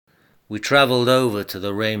We travelled over to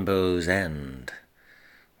the rainbow's end,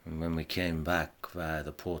 and when we came back via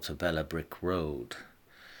the Portobello Brick Road,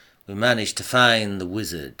 we managed to find the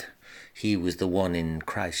wizard. He was the one in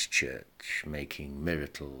Christchurch, making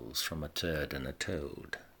miracles from a turd and a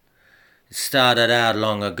toad. It started out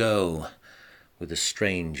long ago, with a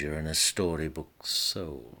stranger and a storybook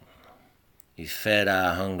soul. He fed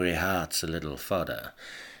our hungry hearts a little fodder,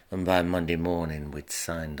 and by Monday morning we'd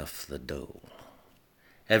signed off the dole.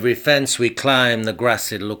 Every fence we climbed, the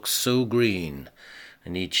grass it looked so green,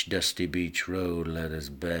 and each dusty beach road led us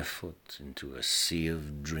barefoot into a sea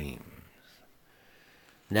of dreams.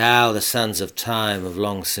 Now the sands of time have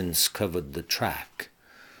long since covered the track,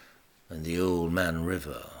 and the old man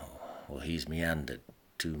river, well, he's meandered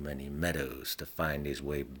too many meadows to find his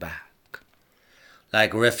way back.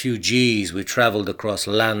 Like refugees we travelled across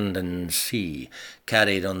land and sea,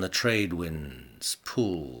 carried on the trade winds,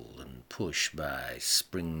 pulled and pushed by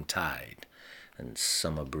spring tide and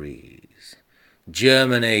summer breeze,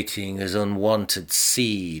 germinating as unwanted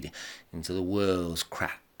seed into the world's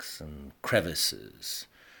cracks and crevices,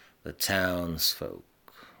 the townsfolk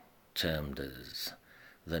termed as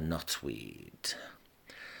the knotweed.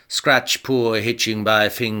 Scratch poor hitching by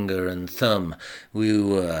finger and thumb, we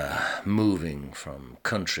were moving from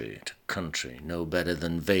country to country, no better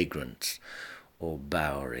than vagrants or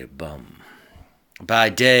Bowery bum. By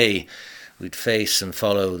day we'd face and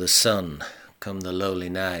follow the sun, come the lowly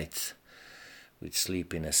night we'd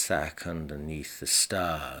sleep in a sack underneath the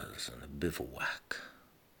stars and a bivouac.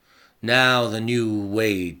 Now the new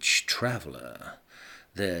wage traveller,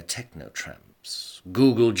 they're techno-tramps,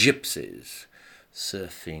 Google gypsies,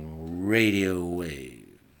 surfing radio waves,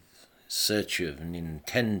 in search of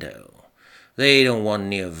Nintendo. They don't want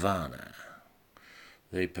nirvana.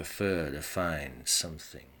 They prefer to find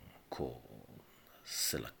something called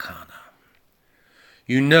silicana.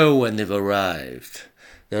 You know when they've arrived.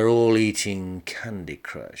 They're all eating Candy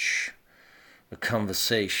Crush. The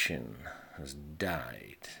conversation has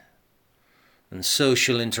died. And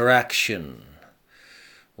social interaction,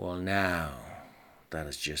 well now, that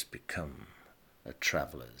has just become a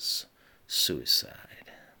traveller's suicide.